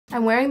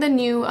I'm wearing the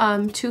new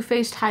Too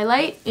Faced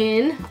highlight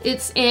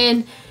it's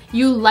in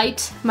You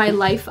Light My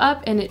Life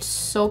Up, and it's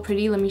so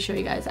pretty. Let me show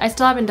you guys. I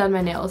still haven't done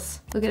my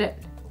nails. Look at it.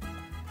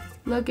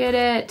 Look at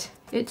it.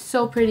 It's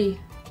so pretty.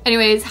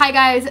 Anyways, hi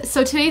guys.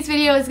 So today's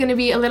video is going to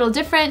be a little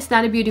different. It's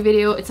not a beauty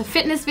video. It's a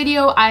fitness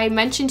video. I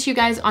mentioned to you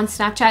guys on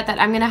Snapchat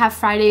that I'm going to have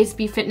Fridays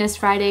be Fitness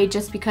Friday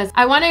just because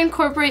I want to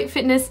incorporate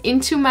fitness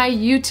into my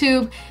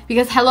YouTube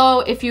because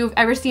hello, if you've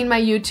ever seen my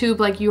YouTube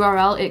like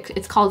URL,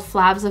 it's called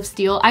Flabs of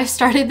Steel. I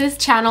started this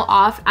channel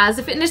off as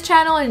a fitness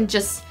channel and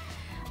just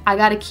I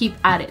gotta keep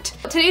at it.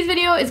 Today's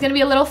video is gonna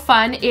be a little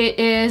fun. It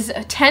is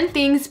 10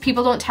 things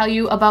people don't tell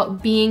you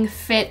about being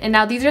fit. And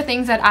now these are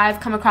things that I've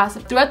come across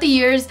throughout the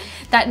years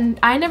that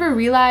I never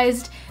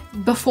realized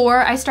before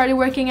I started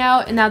working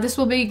out. And now this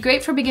will be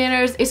great for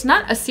beginners. It's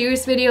not a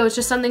serious video, it's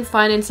just something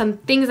fun and some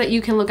things that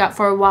you can look out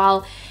for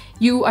while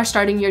you are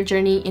starting your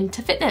journey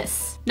into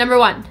fitness. Number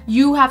 1,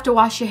 you have to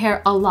wash your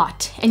hair a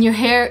lot. And your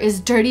hair is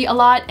dirty a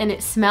lot and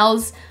it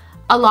smells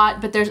a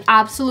lot, but there's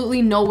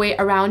absolutely no way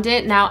around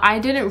it. Now, I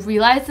didn't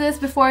realize this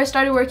before I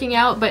started working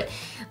out, but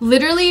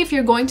literally if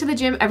you're going to the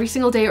gym every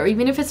single day or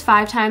even if it's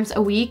 5 times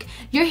a week,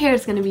 your hair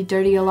is going to be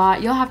dirty a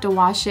lot. You'll have to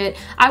wash it.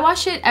 I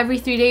wash it every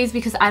 3 days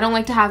because I don't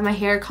like to have my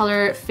hair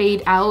color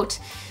fade out.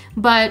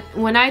 But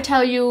when I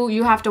tell you,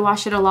 you have to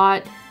wash it a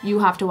lot, you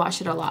have to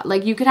wash it a lot.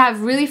 Like you could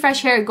have really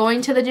fresh hair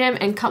going to the gym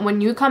and when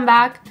you come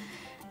back,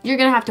 you're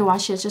going to have to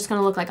wash it. It's just going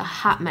to look like a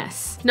hot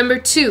mess. Number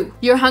 2,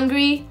 you're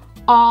hungry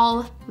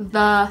all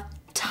the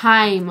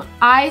time.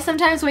 I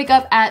sometimes wake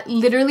up at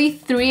literally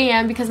 3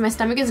 a.m. because my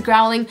stomach is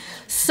growling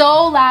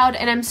so loud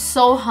and I'm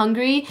so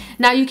hungry.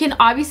 Now you can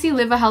obviously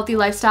live a healthy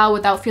lifestyle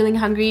without feeling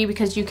hungry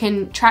because you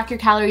can track your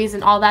calories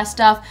and all that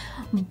stuff.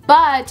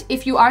 But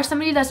if you are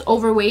somebody that's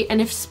overweight, and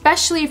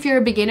especially if you're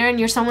a beginner and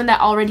you're someone that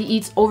already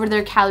eats over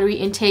their calorie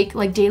intake,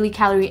 like daily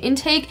calorie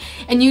intake,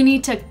 and you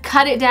need to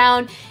cut it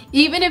down,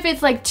 even if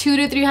it's like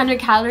 200 to 300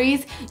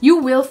 calories, you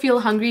will feel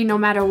hungry no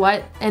matter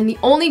what. And the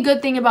only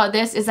good thing about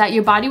this is that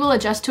your body will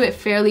adjust to it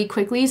fairly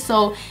quickly.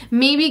 So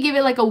maybe give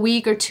it like a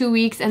week or 2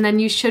 weeks and then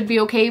you should be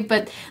okay.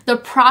 But the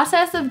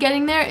process of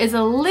getting there is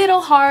a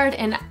little hard.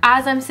 And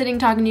as I'm sitting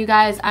talking to you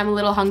guys, I'm a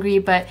little hungry,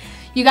 but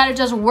you gotta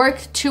just work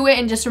to it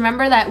and just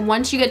remember that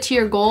once you get to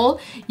your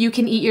goal, you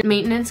can eat your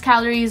maintenance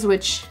calories,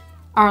 which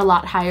are a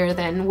lot higher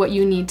than what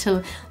you need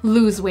to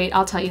lose weight,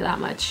 I'll tell you that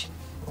much.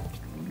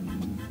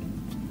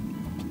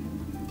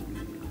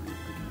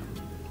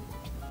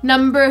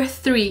 Number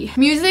 3,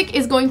 music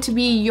is going to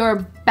be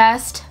your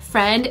best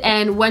friend,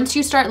 and once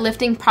you start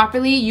lifting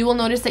properly, you will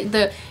notice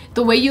that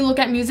the way you look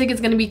at music is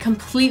going to be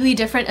completely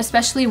different,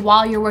 especially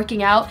while you're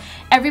working out.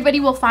 Everybody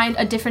will find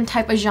a different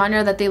type of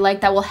genre that they like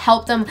that will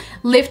help them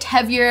lift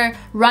heavier,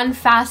 run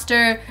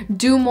faster,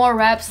 do more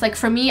reps. Like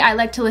for me, I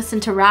like to listen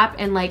to rap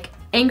and like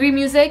angry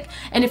music,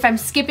 and if I'm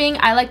skipping,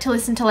 I like to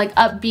listen to like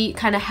upbeat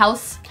kind of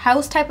house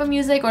type of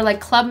music or like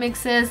club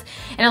mixes,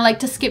 and I like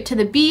to skip to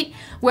the beat.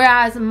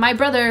 Whereas my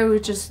brother,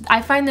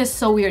 I find this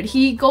so weird,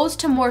 he goes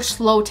to more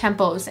slow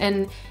tempos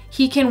and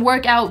he can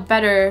work out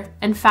better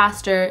and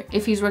faster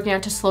if he's working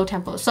out to slow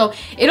tempos. So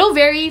it'll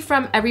vary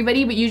from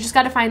everybody, but you just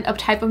got to find a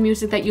type of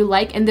music that you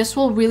like, and this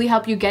will really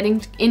help you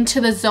getting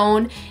into the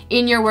zone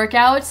in your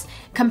workouts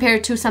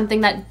compared to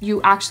something that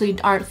you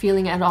actually aren't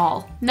feeling at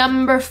all.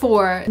 Number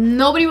 4,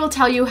 nobody will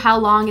tell you how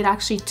long it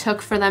actually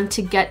took for them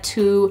to get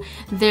to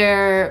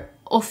their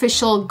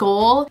official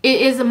goal.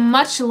 It is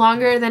much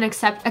longer than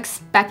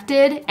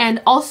expected,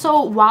 and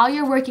also while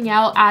you're working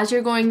out, as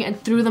you're going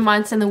through the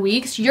months and the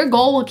weeks, your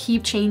goal will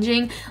keep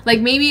changing.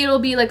 Like maybe it'll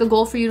be like a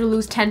goal for you to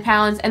lose 10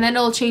 pounds and then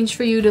it'll change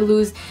for you to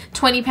lose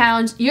 20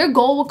 pounds. Your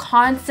goal will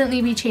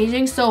constantly be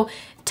changing, so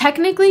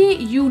technically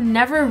you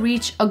never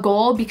reach a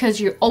goal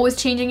because you're always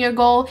changing your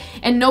goal,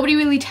 and nobody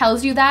really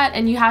tells you that,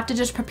 and you have to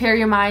just prepare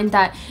your mind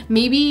that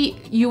maybe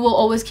you will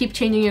always keep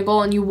changing your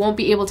goal and you won't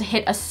be able to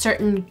hit a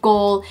certain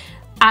goal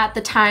at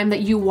the time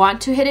that you want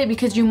to hit it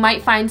because you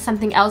might find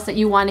something else that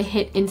you want to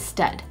hit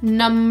instead.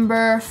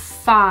 Number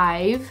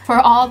 5, for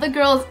all the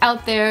girls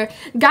out there,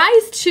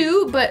 guys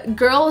too, but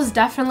girls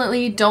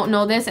definitely don't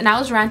know this, and I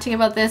was ranting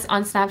about this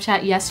on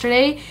Snapchat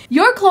yesterday.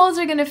 Your clothes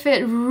are gonna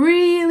fit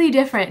really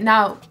different.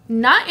 Now,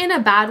 not in a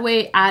bad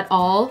way at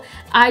all.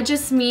 I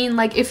just mean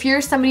like if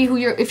you're somebody who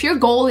if your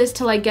goal is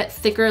to like get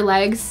thicker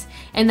legs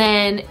and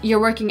then you're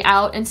working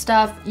out and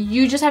stuff,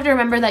 you just have to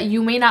remember that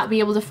you may not be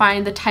able to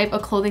find the type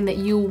of clothing that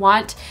you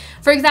want.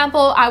 For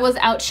example, I was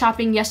out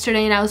shopping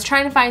yesterday and I was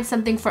trying to find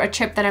something for a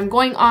trip that I'm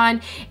going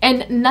on,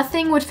 and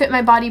nothing would fit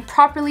my body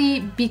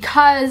properly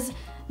because,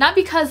 not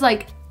because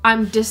like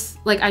I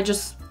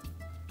just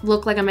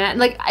look like a man,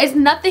 like it's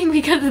nothing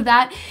because of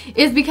that.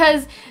 It's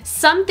because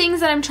some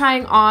things that I'm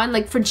trying on,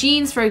 like for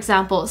jeans for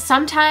example,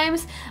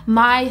 sometimes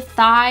my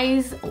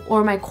thighs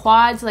or my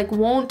quads like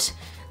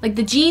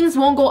the jeans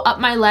won't go up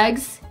my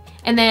legs,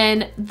 and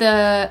then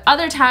the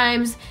other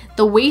times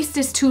the waist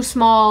is too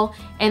small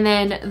and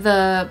then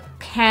the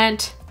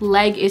pant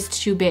leg is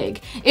too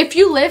big. If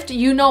you lift,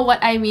 you know what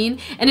I mean.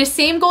 And the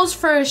same goes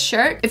for a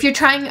shirt. If you're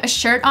trying a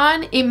shirt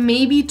on, it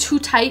may be too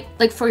tight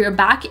like for your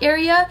back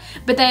area,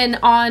 but then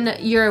on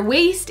your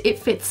waist it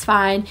fits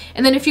fine.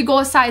 And then if you go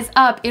a size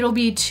up, it'll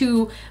be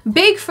too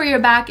big for your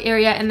back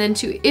area, and then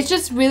it's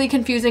just really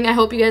confusing. I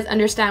hope you guys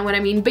understand what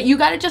I mean, but you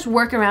got to just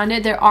work around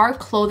it. There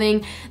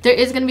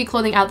is going to be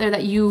clothing out there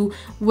that you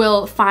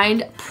will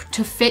find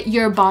to fit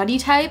your body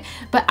type,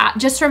 but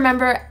just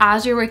remember,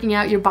 as you're working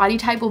out, your body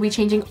type will be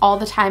changing all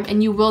the time,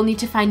 and you will need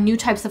to find new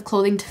types of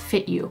clothing to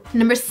fit you.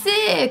 Number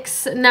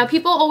 6. Now,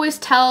 people always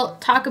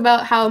talk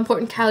about how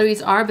important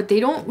calories are, but they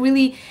don't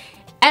really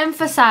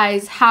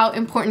emphasize how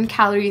important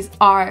calories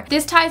are.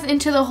 This ties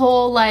into the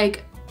whole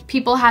like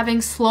people having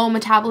slow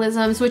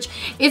metabolisms, which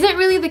isn't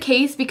really the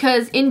case,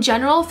 because in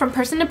general, from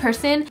person to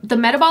person, the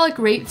metabolic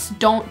rates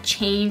don't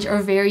change or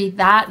vary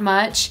that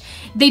much.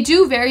 They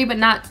do vary, but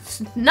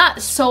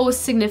not so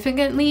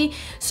significantly.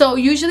 So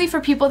usually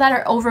for people that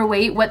are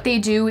overweight, what they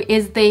do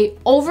is they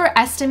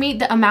overestimate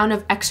the amount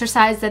of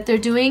exercise that they're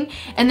doing,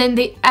 and then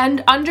they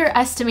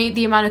underestimate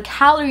the amount of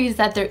calories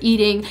that they're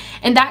eating,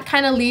 and that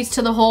kind of leads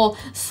to the whole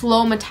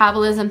slow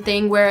metabolism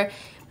thing, where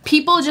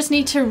people just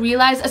need to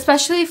realize,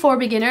 especially for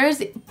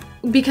beginners,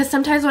 because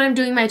sometimes when I'm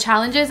doing my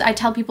challenges, I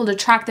tell people to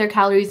track their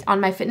calories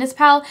on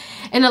MyFitnessPal,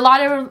 and a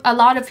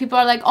lot of people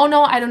are like, oh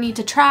no, I don't need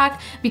to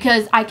track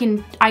because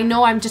I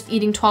know I'm just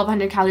eating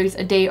 1200 calories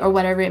a day or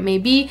whatever it may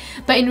be.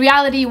 But in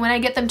reality, when I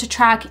get them to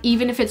track,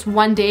 even if it's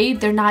one day,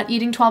 they're not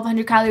eating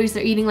 1200 calories,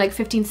 they're eating like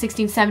 15,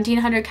 16,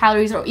 1700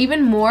 calories or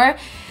even more,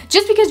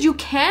 just because you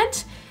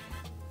can't.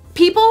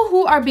 People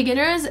who are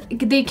beginners,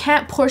 they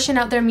can't portion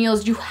out their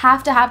meals. You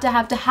have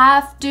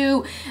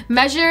to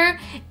measure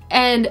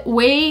and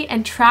weigh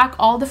and track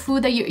all the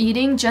food that you're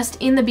eating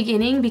just in the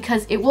beginning,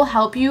 because it will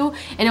help you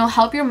and it'll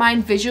help your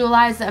mind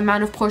visualize the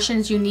amount of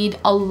portions you need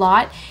a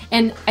lot.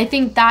 And I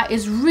think that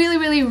is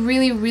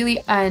really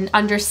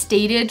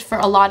understated for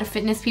a lot of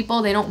fitness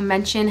people. They don't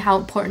mention how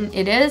important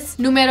it is.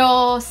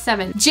 Numero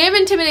 7. Gym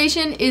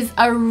intimidation is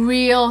a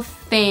real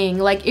thing.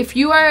 Like, if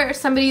you are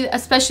somebody,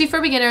 especially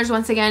for beginners,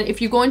 once again, if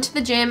you go into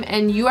the gym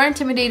and you are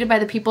intimidated by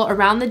the people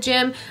around the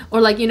gym, or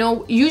like, you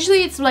know,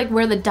 usually it's like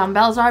where the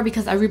dumbbells are,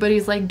 because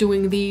everybody's like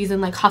doing these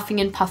and like huffing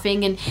and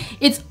puffing, and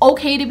it's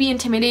okay to be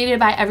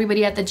intimidated by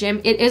everybody at the gym.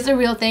 It is a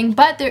real thing,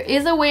 but there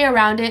is a way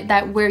around it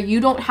that where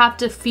you don't have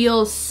to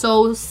feel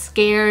so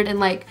scared and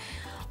like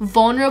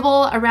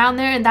vulnerable around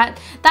there. And that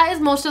is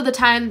most of the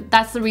time,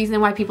 that's the reason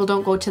why people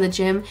don't go to the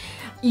gym.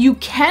 You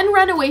can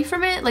run away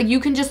from it, like you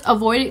can just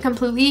avoid it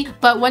completely,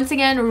 but once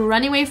again,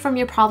 running away from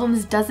your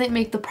problems doesn't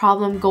make the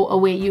problem go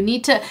away. You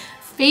need to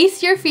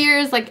face your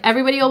fears, like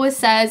everybody always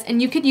says,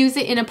 and you could use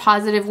it in a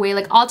positive way.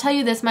 Like, I'll tell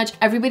you this much,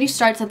 everybody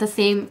starts at the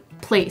same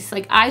place.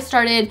 Like, I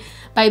started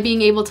by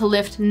being able to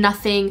lift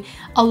nothing.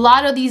 A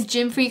lot of these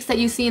gym freaks that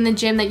you see in the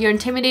gym that you're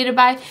intimidated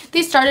by,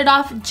 they started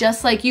off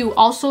just like you,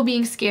 also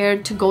being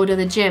scared to go to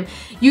the gym.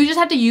 You just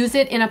have to use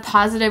it in a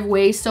positive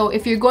way. So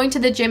if you're going to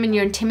the gym and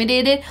you're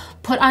intimidated,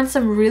 put on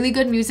some really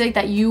good music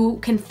that you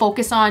can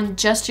focus on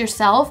just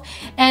yourself,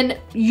 and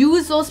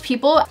use those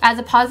people as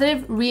a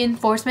positive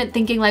reinforcement,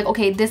 thinking like,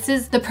 okay, this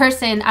is the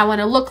person I want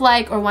to look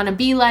like or want to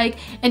be like,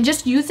 and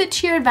just use it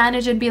to your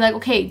advantage and be like,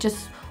 okay,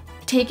 just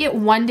take it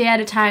one day at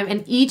a time.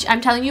 And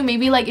I'm telling you,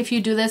 maybe like if you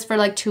do this for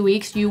like 2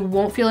 weeks, you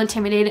won't feel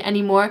intimidated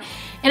anymore.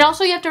 And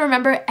also, you have to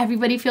remember,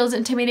 everybody feels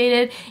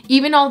intimidated.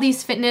 Even all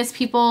these fitness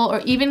people, or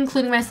even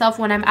including myself,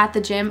 when I'm at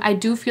the gym, I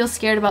do feel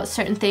scared about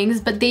certain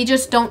things, but they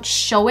just don't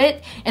show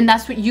it, and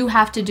that's what you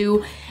have to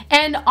do.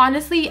 And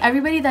honestly,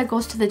 everybody that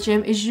goes to the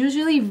gym is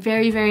usually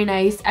very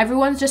nice.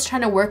 Everyone's just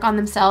trying to work on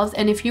themselves,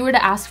 and if you were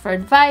to ask for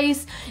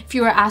advice, if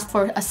you were asked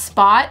for a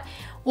spot,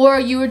 or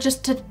you were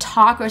just to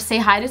talk or say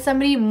hi to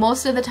somebody,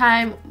 most of the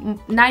time,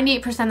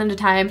 98% of the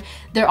time,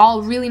 they're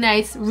all really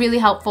nice, really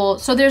helpful.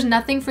 So there's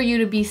nothing for you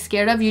to be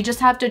scared of. You just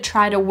have to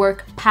try to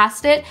work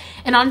past it.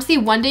 And honestly,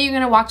 one day you're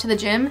gonna walk to the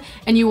gym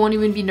and you won't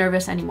even be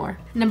nervous anymore.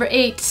 Number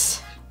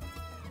 8.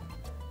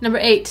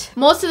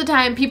 Most of the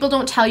time, people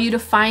don't tell you to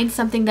find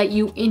something that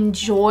you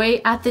enjoy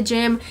at the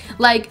gym.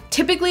 Like,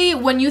 typically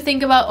when you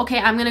think about, okay,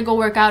 I'm gonna go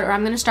work out or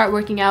I'm gonna start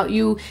working out,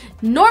 you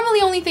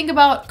normally only think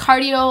about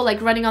cardio,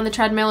 like running on the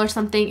treadmill or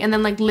something, and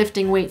then like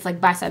lifting weights like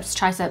biceps,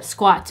 triceps,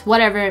 squats,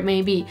 whatever it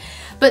may be.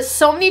 But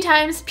so many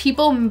times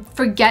people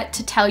forget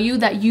to tell you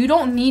that you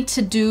don't need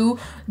to do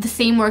the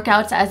same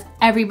workouts as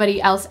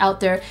everybody else out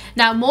there.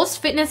 Now,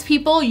 most fitness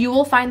people, you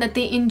will find that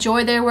they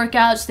enjoy their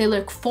workouts, they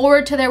look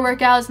forward to their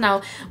workouts.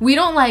 Now, we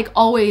don't like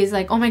always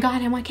like, oh my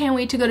god, I can't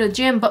wait to go to the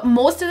gym, but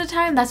most of the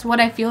time that's what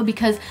I feel,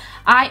 because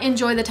I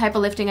enjoy the type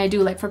of lifting I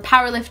do. Like for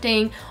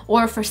powerlifting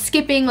or for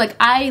skipping, like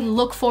I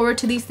look forward forward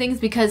to these things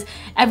because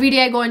every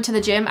day I go into the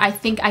gym, I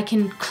think I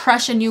can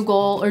crush a new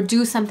goal or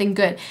do something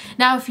good.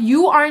 Now, if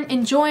you aren't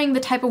enjoying the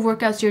type of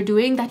workouts you're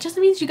doing, that just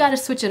means you got to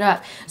switch it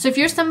up. So if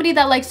you're somebody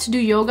that likes to do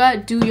yoga,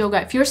 do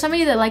yoga. If you're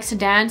somebody that likes to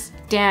dance,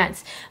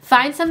 dance.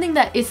 Find something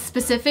that is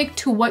specific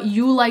to what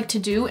you like to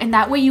do, and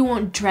that way you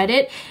won't dread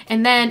it.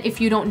 And then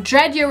if you don't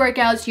dread your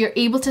workouts, you're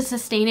able to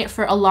sustain it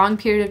for a long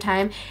period of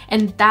time,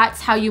 and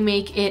that's how you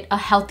make it a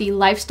healthy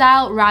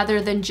lifestyle rather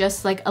than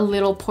just like a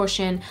little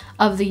portion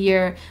of the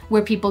year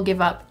where people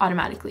give up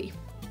automatically.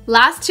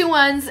 Last two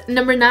ones.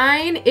 Number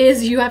 9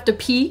 is you have to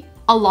pee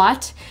a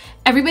lot.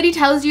 Everybody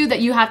tells you that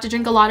you have to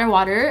drink a lot of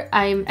water.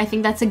 I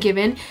think that's a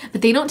given,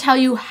 but they don't tell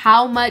you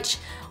how much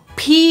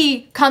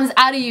pee comes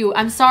out of you.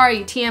 I'm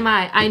sorry,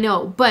 TMI, I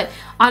know, but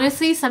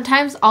honestly,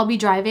 sometimes I'll be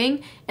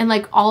driving and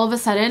like all of a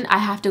sudden I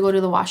have to go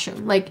to the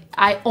washroom. Like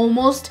I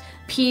almost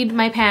peed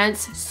my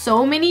pants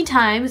so many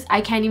times,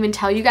 I can't even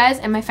tell you guys,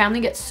 and my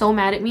family gets so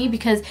mad at me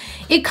because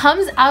it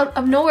comes out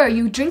of nowhere.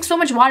 You drink so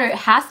much water, it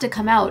has to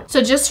come out.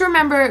 So just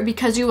remember,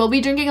 because you will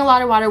be drinking a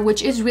lot of water,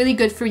 which is really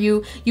good for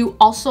you, you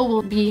also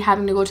will be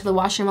having to go to the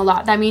washroom a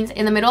lot. That means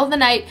in the middle of the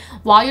night,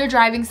 while you're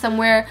driving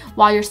somewhere,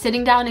 while you're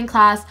sitting down in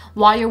class,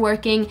 while you're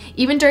working,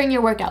 even during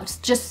your workouts,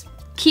 just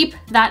keep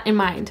that in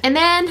mind. And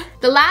then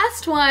the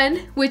last one,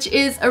 which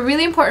is a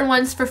really important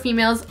one for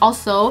females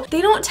also,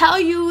 they don't tell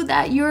you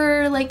that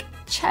your like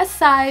chest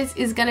size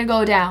is gonna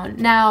go down.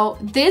 Now,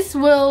 this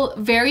will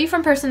vary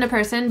from person to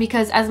person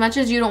because as much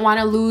as you don't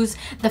want to lose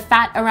the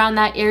fat around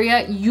that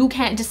area, you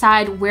can't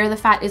decide where the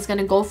fat is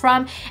gonna go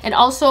from. And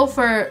also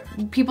for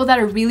people that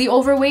are really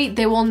overweight,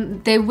 they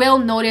will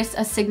notice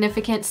a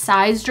significant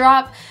size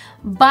drop,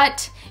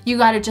 but you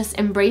gotta just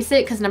embrace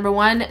it because number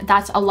 1,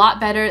 that's a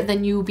lot better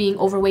than you being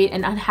overweight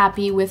and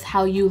unhappy with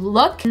how you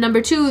look.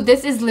 Number 2,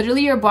 this is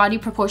literally your body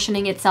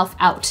proportioning itself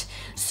out.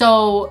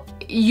 So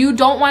you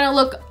don't want to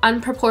look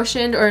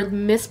unproportioned or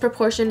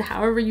misproportioned,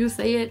 however you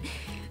say it.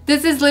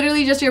 This is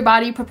literally just your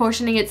body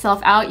proportioning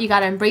itself out. You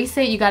gotta embrace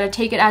it. You gotta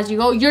take it as you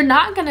go. You're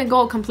not gonna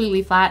go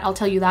completely flat, I'll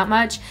tell you that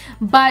much,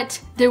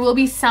 but there will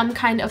be some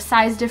kind of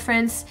size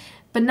difference,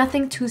 but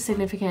nothing too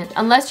significant.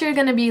 Unless you're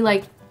gonna be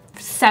like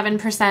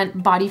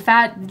 7% body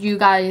fat, you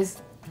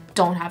guys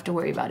don't have to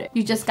worry about it.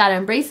 You just gotta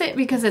embrace it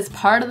because it's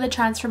part of the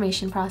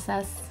transformation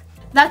process.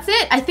 That's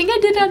it. I think I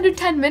did it under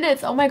 10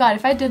 minutes. Oh my god,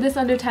 if I did this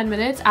under 10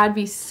 minutes, I'd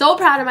be so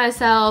proud of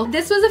myself.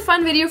 This was a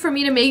fun video for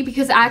me to make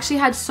because I actually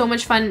had so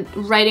much fun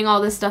writing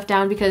all this stuff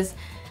down because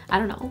I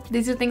don't know,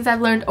 these are things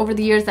I've learned over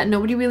the years that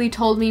nobody really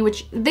told me,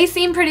 which they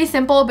seem pretty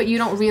simple, but you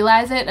don't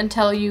realize it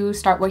until you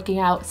start working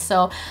out.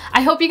 So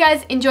I hope you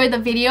guys enjoyed the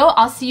video.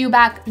 I'll see you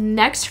back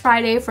next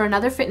Friday for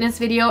another fitness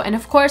video, and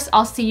of course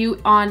I'll see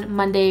you on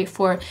Monday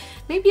for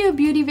maybe a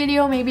beauty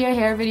video, maybe a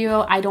hair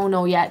video, I don't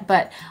know yet,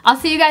 but I'll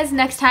see you guys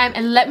next time.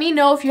 And let me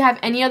know if you have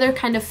any other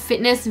kind of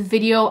fitness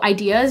video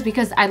ideas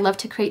because I'd love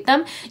to create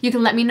them. You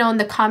can let me know in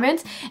the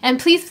comments, and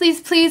please, please,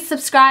 please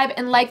subscribe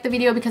and like the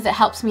video because it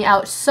helps me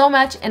out so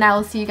much, and I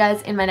will see you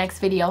guys in my next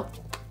video.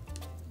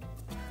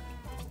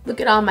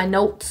 Look at all my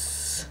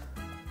notes.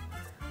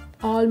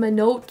 All my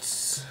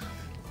notes.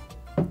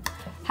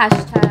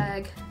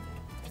 Hashtag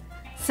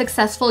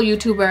successful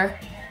YouTuber.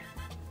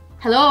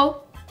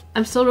 Hello?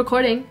 I'm still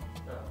recording.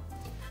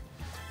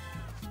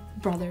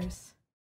 Brothers.